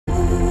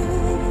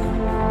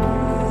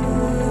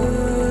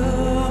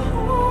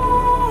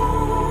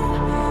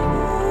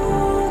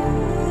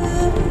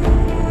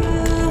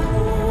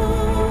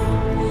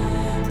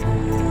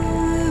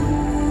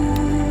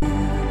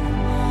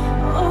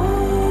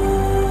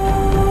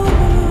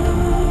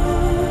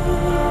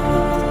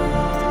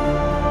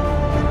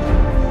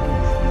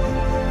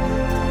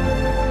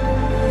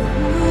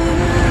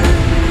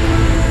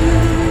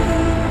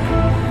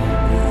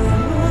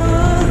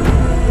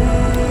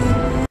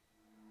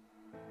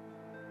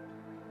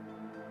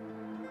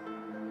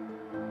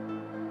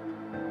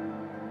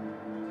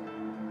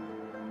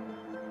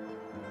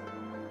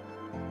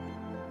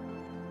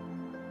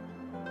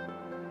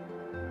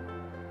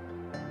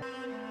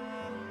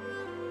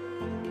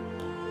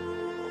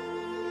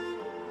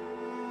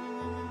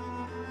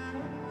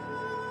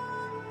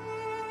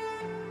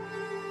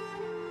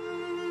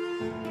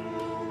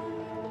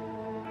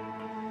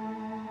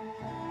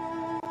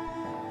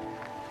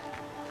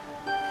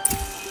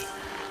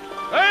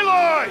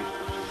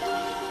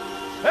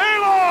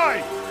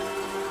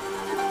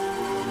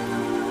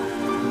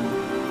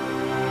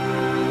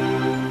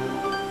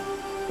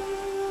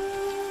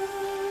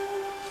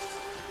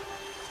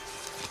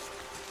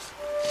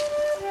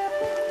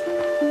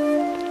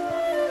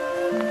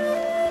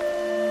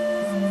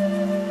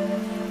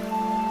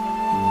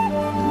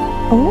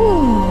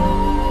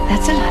Oh,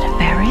 that's a lot of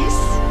berries.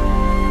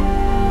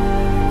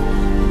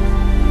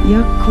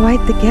 You're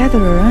quite the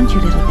gatherer, aren't you,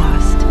 little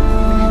Bast?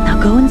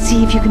 Now go and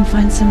see if you can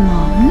find some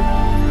more, hmm?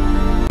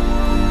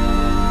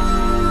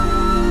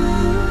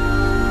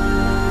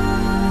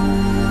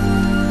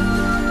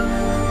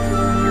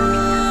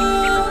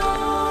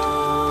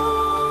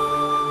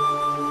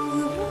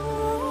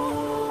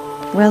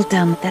 Well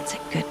done, that's a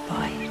good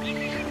boy.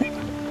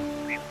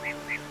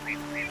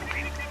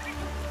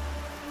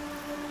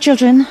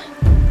 Children,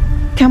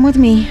 come with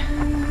me.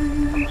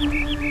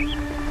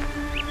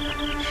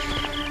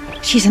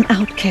 She's an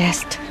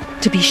outcast,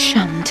 to be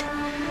shunned.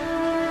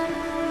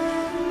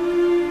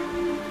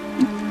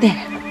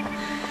 There.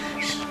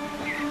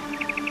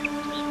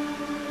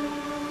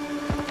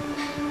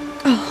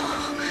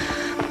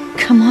 Oh,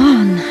 come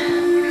on.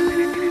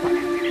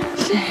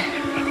 There.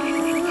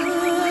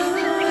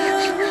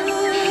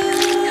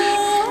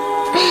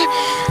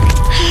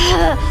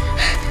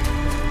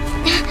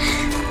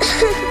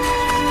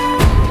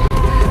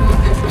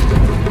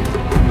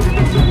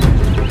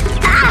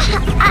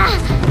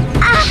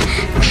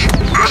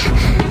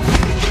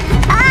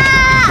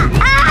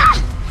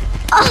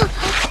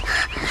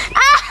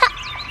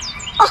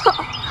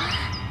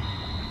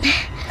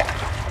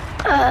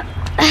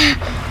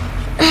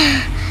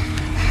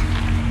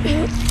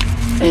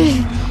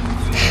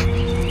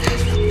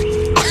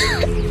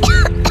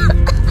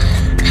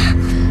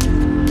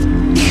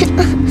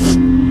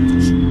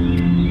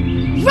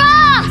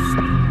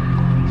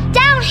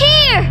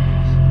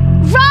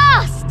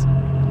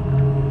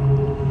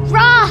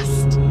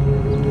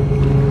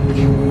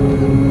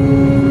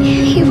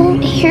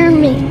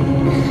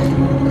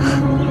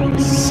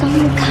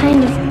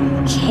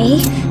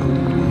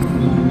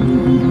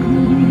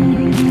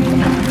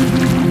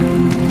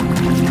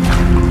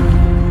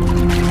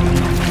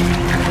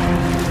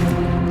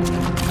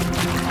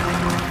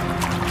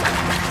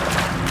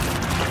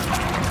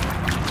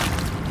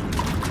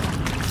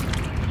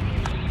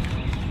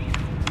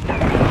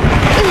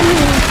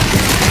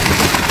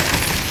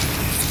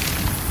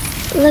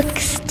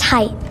 Looks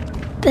tight,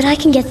 but I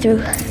can get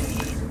through.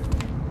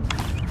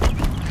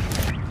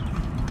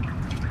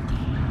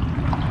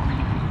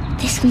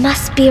 This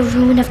must be a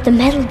ruin of the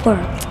metal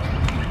world.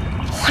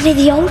 One of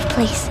the old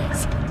places.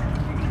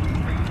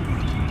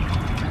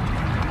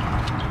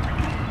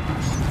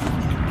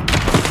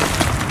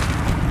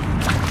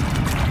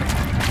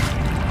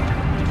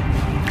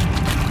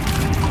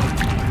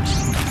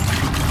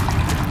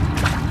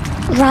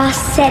 Ross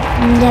said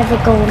never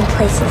go in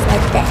places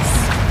like this.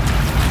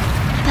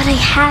 But I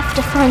have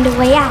to find a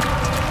way out.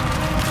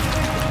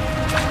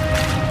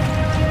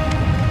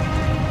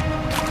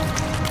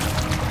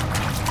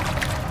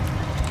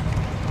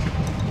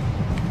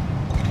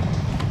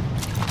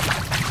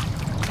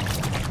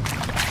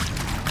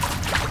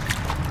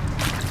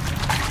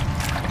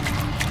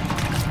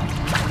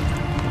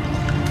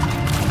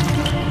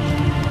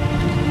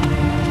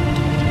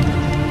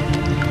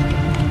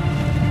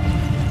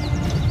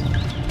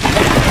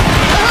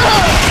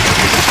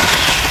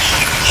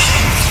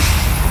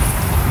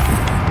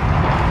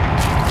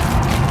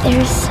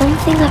 There's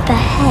something up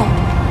ahead.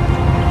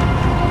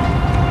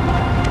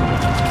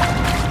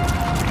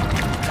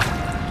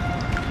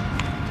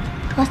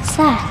 What's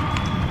that?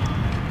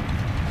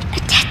 A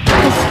dead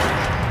prison.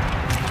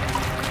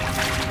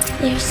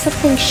 There's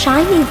something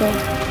shiny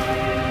there.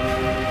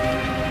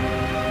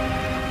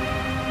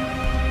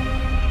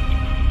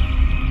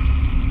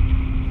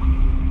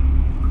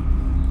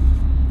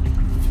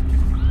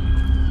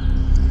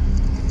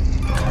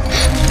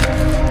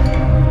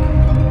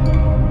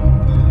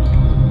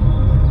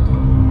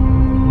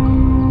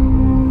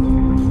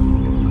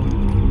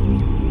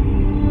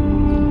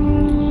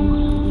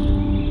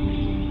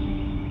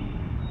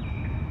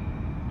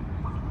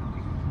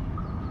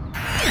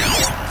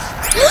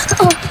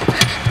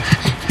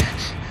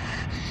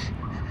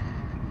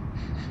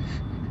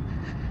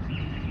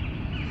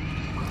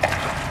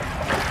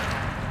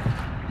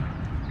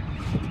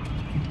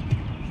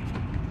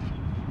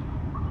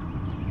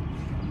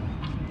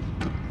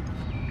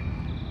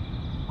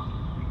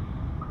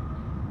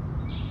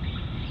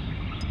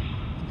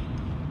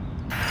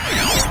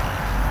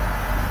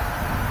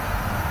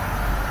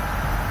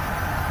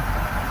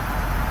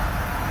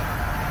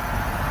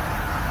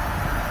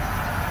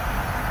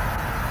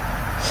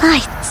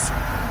 Lights.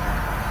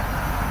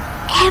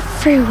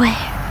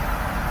 Everywhere.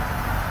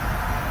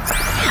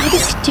 How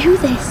does he do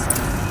this?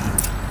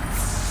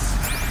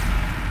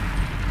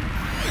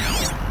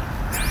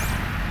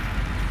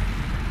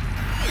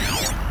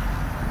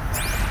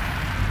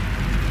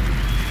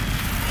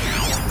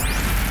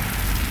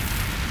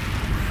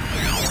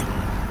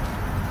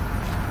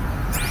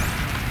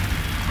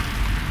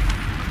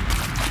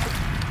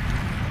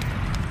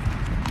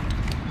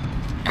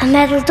 A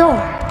metal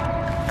door.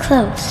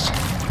 Closed.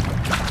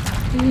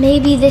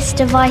 Maybe this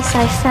device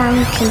I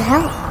found can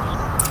help.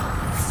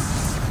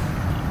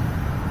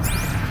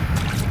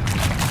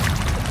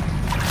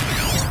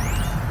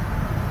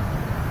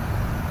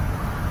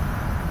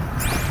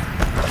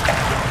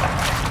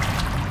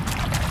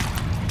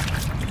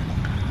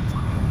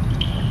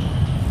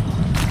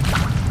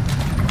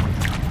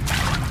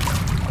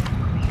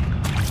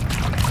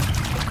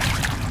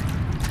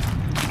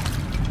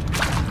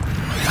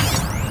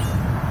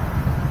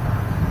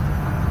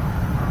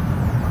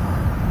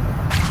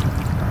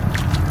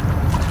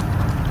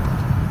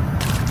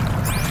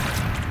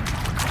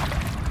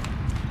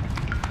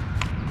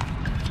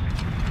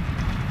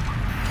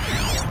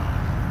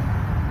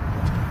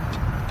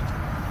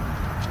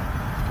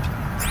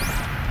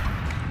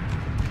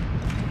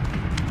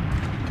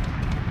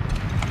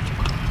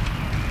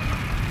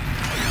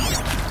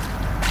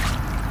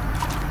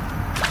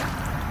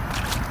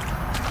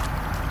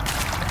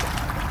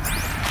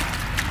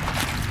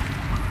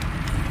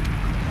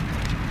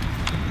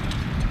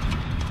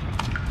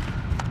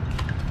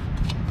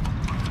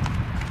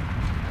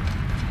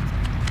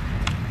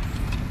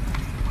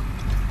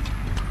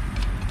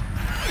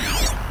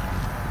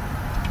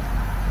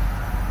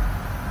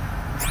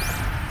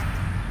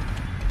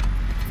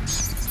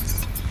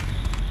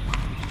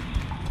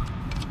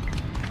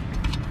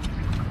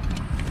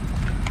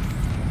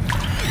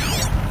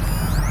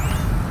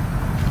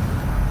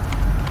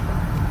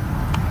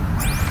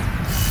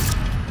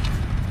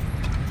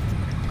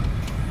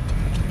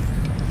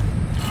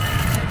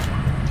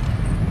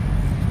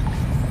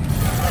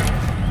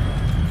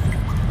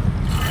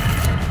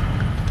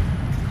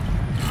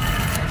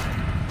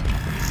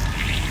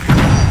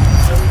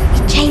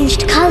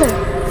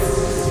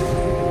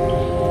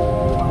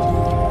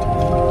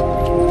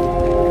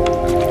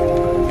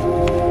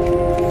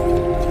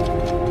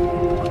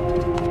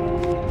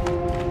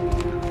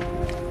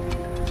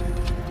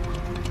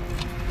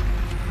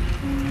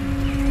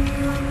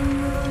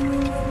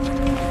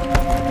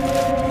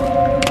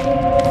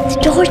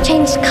 door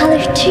changed color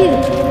too.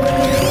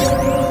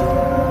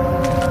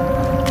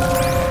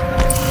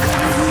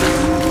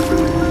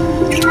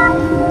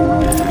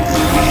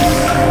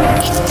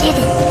 It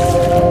didn't.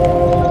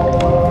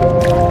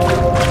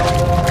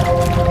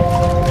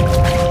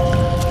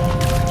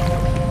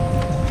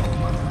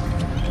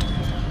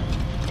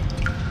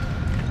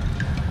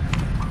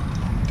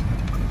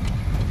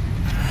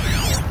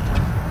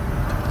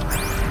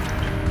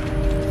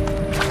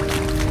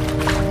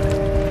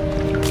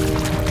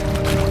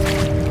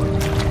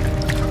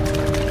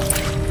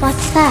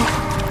 What's that?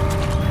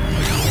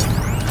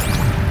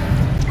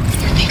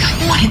 You think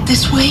I want it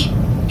this way?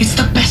 It's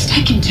the best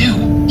I can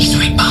do. He's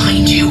right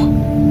behind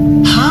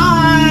you.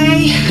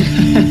 Hi!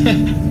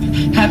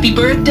 Happy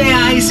birthday,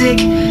 Isaac.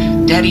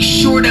 Daddy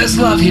sure does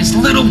love his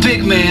little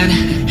big man.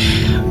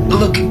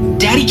 Look,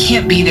 Daddy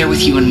can't be there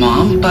with you and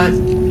Mom, but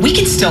we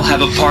can still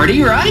have a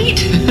party, right?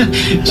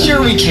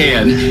 Sure we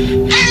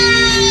can.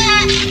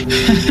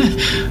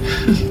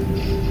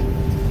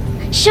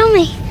 Show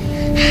me.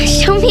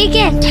 Show me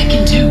again. I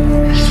can do.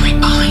 He's right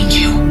behind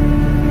you.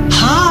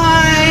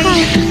 Hi!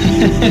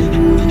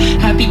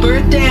 Happy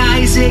birthday,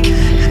 Isaac.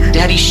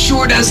 Daddy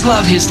sure does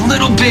love his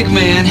little big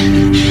man.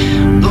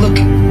 Look,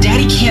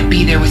 Daddy can't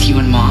be there with you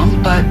and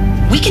Mom, but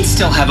we can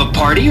still have a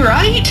party,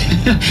 right?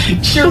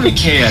 Sure we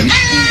can.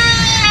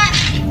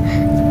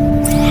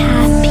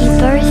 Happy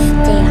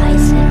birthday,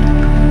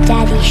 Isaac.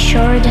 Daddy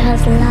sure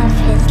does love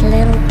his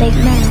little big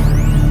man.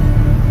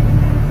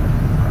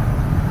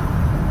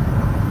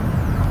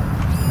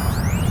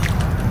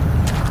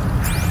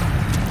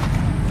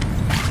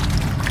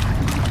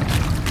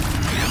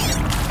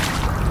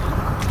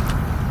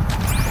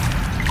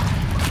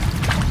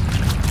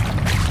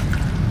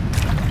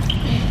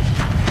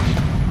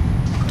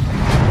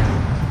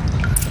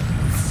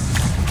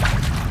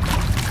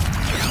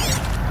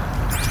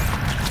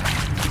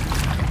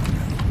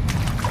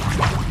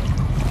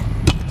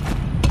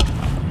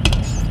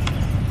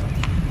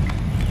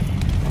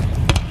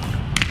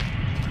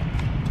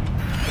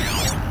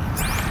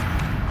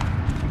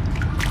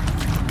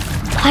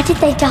 Why did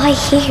they die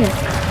here?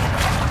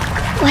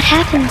 What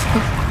happened to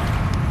them?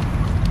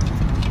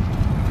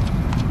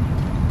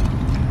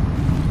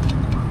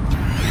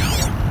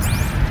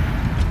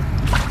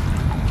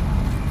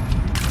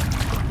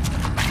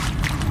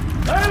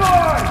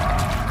 Aloy!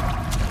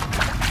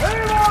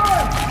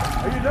 Aloy!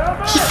 Are you down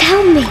there? He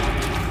found me.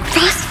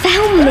 Ross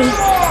found me.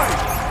 Aloy!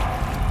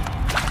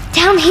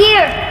 Down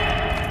here.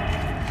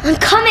 I'm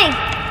coming.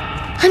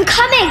 I'm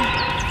coming.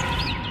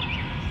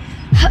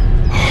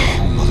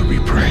 Oh, Mother be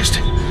praised.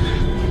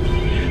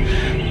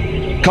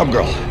 Come,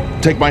 girl.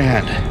 Take my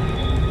hand.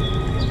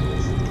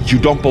 You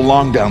don't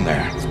belong down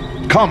there.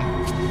 Come.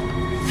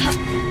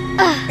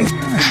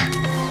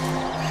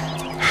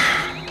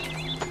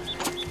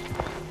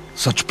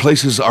 Such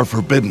places are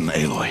forbidden,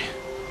 Aloy.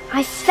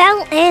 I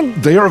fell in.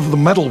 They are of the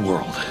metal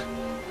world.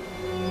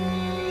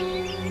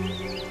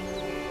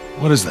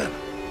 What is that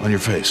on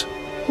your face?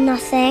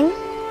 Nothing.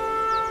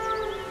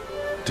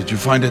 Did you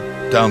find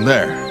it down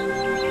there?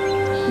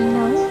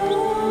 No.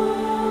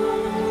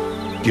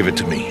 Give it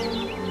to me.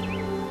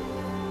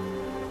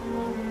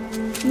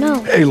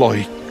 No.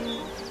 Aloy,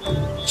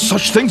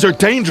 such things are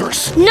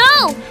dangerous.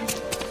 No!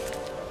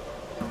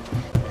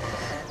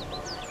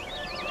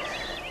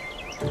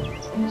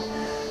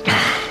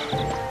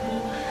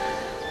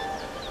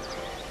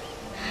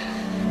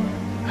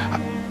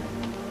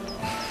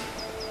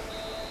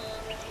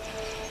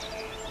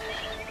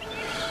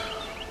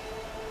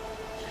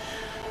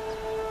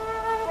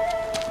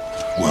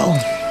 Well,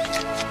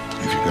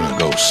 if you're gonna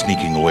go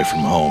sneaking away from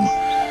home,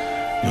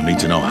 you'll need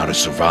to know how to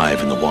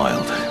survive in the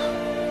wild.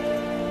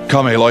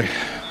 Come, Aloy.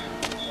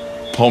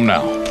 Home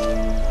now.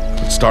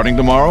 But starting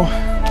tomorrow,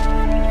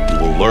 you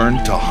will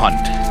learn to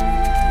hunt.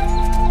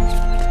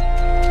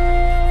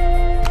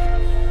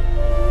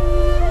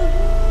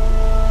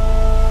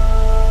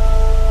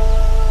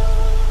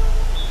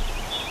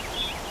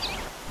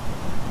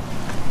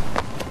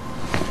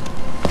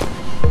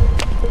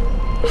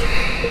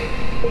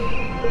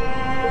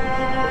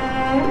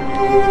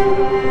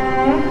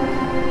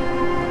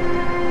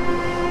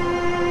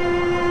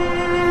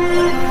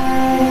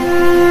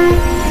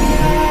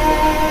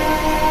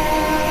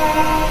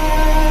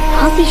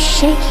 All these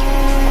shapes.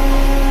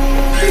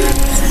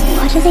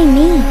 What do they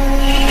mean?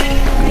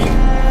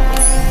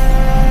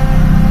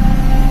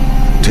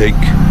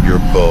 Take your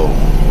bow.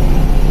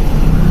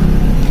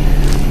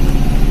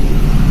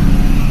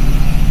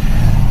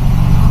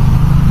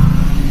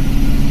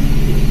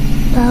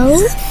 Bow?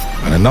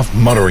 And enough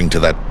muttering to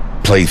that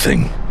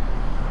plaything.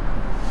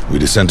 We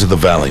descend to the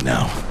valley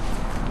now.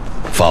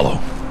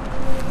 Follow.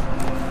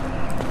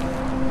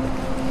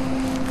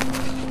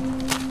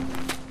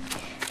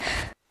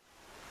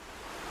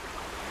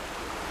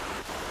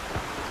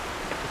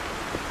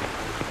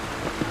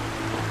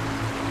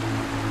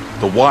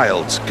 The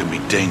wilds can be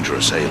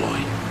dangerous, Aloy.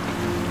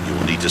 You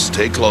will need to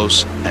stay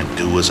close and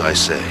do as I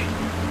say.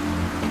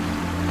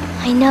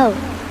 I know.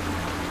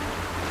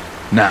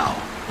 Now,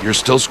 you're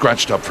still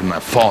scratched up from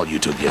that fall you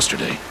took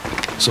yesterday.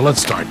 So let's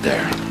start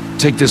there.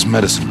 Take this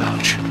medicine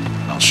pouch.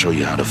 I'll show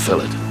you how to fill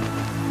it.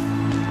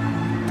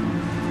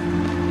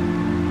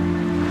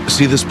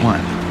 See this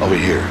plant over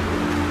here?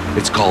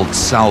 It's called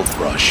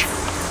salvebrush.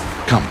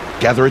 Come,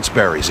 gather its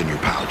berries in your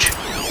pouch.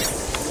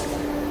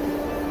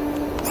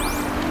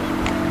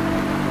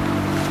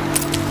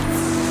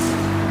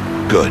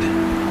 Good.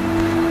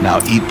 Now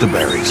eat the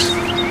berries.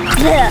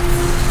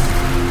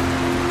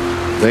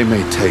 They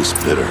may taste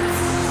bitter,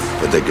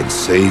 but they can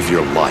save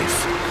your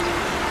life.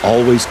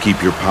 Always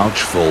keep your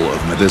pouch full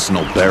of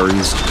medicinal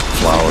berries,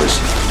 flowers,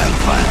 and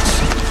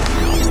plants.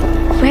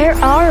 Where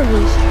are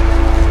we?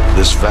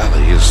 This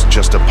valley is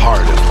just a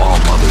part of All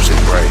Mother's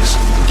embrace.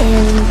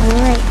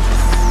 Embrace.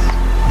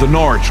 The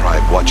Nora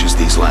tribe watches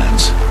these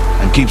lands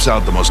and keeps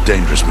out the most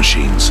dangerous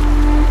machines,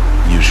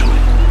 usually.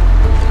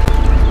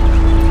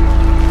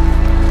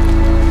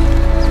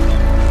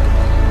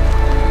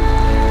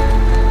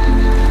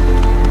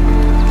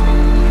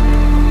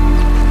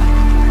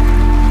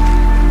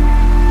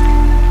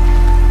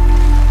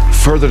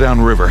 Further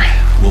downriver,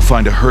 we'll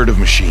find a herd of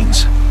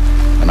machines,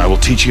 and I will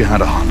teach you how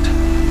to hunt.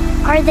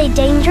 Are they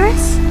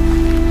dangerous?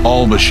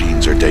 All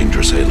machines are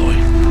dangerous,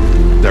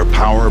 Aloy. Their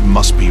power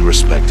must be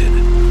respected.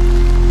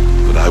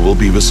 But I will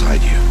be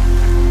beside you.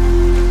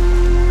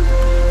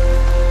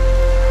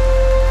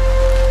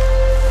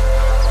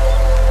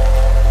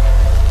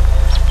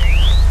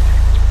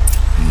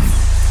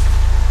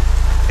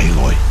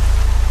 Aloy,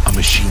 a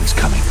machine's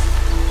coming.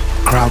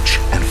 Crouch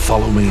and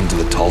follow me into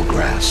the tall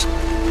grass.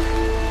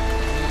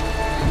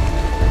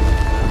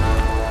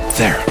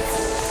 There.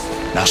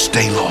 Now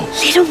stay low.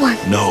 Little one.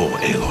 No,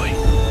 Aloy.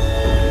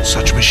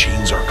 Such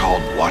machines are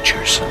called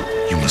Watchers.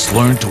 You must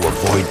learn to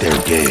avoid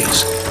their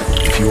gaze.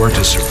 If you are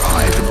to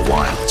survive in the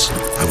wilds,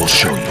 I will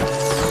show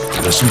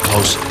you. Listen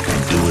close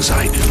and do as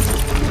I do.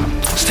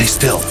 Stay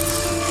still.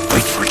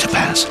 Wait for it to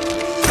pass.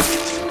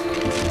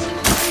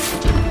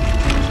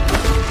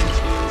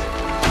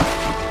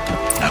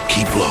 Now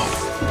keep low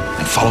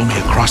and follow me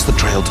across the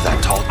trail to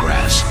that tall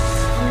grass.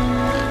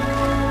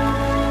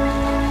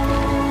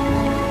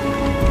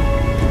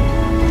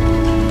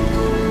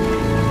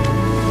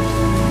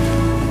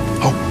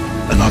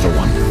 Another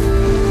one.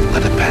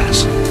 Let it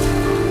pass.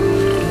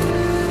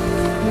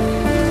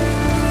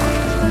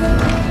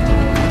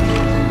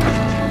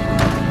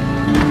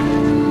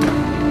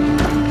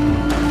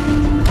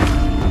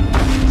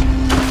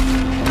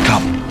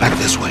 Come, back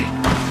this way.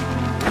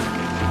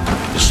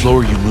 The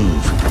slower you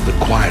move,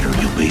 the quieter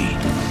you'll be.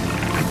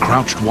 And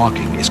crouched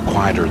walking is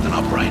quieter than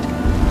upright.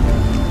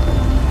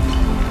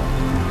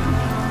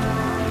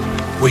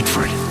 Wait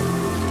for it.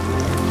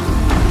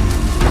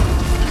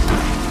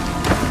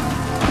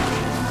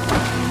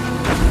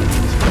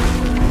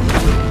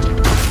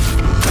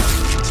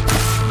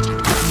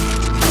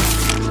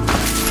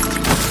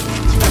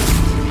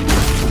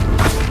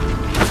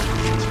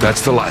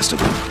 That's the last of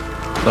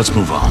them. Let's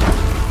move on.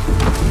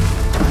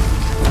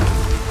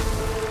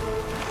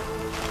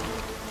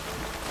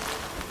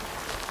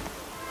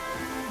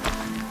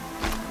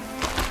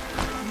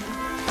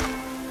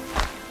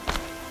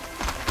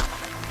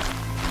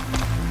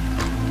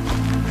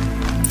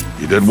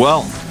 You did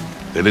well.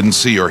 They didn't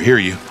see or hear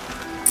you.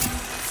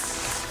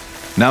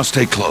 Now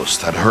stay close.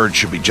 That herd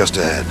should be just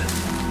ahead.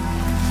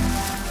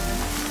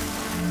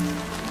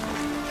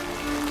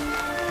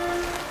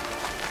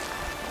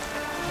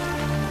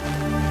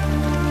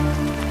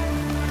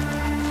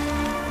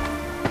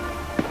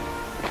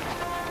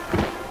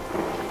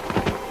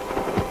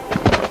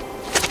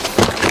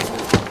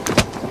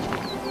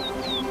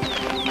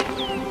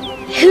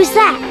 Who's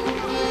that?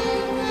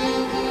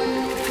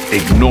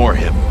 Ignore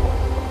him.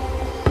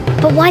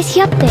 But why's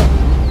he up there?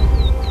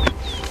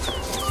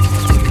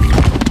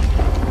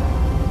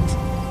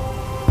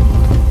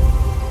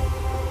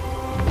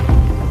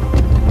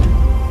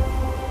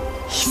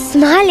 He's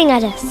smiling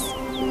at us.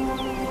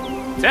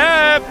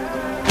 Teb!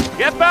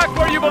 Get back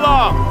where you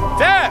belong!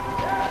 Teb!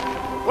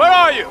 Where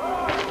are you?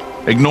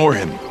 Ignore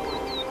him.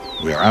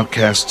 We are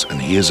outcasts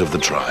and he is of the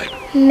tribe.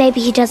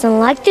 Maybe he doesn't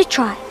like the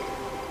tribe.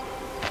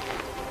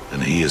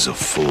 And he is a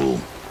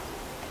fool.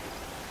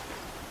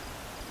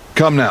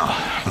 Come now,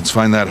 let's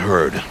find that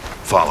herd.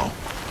 Follow.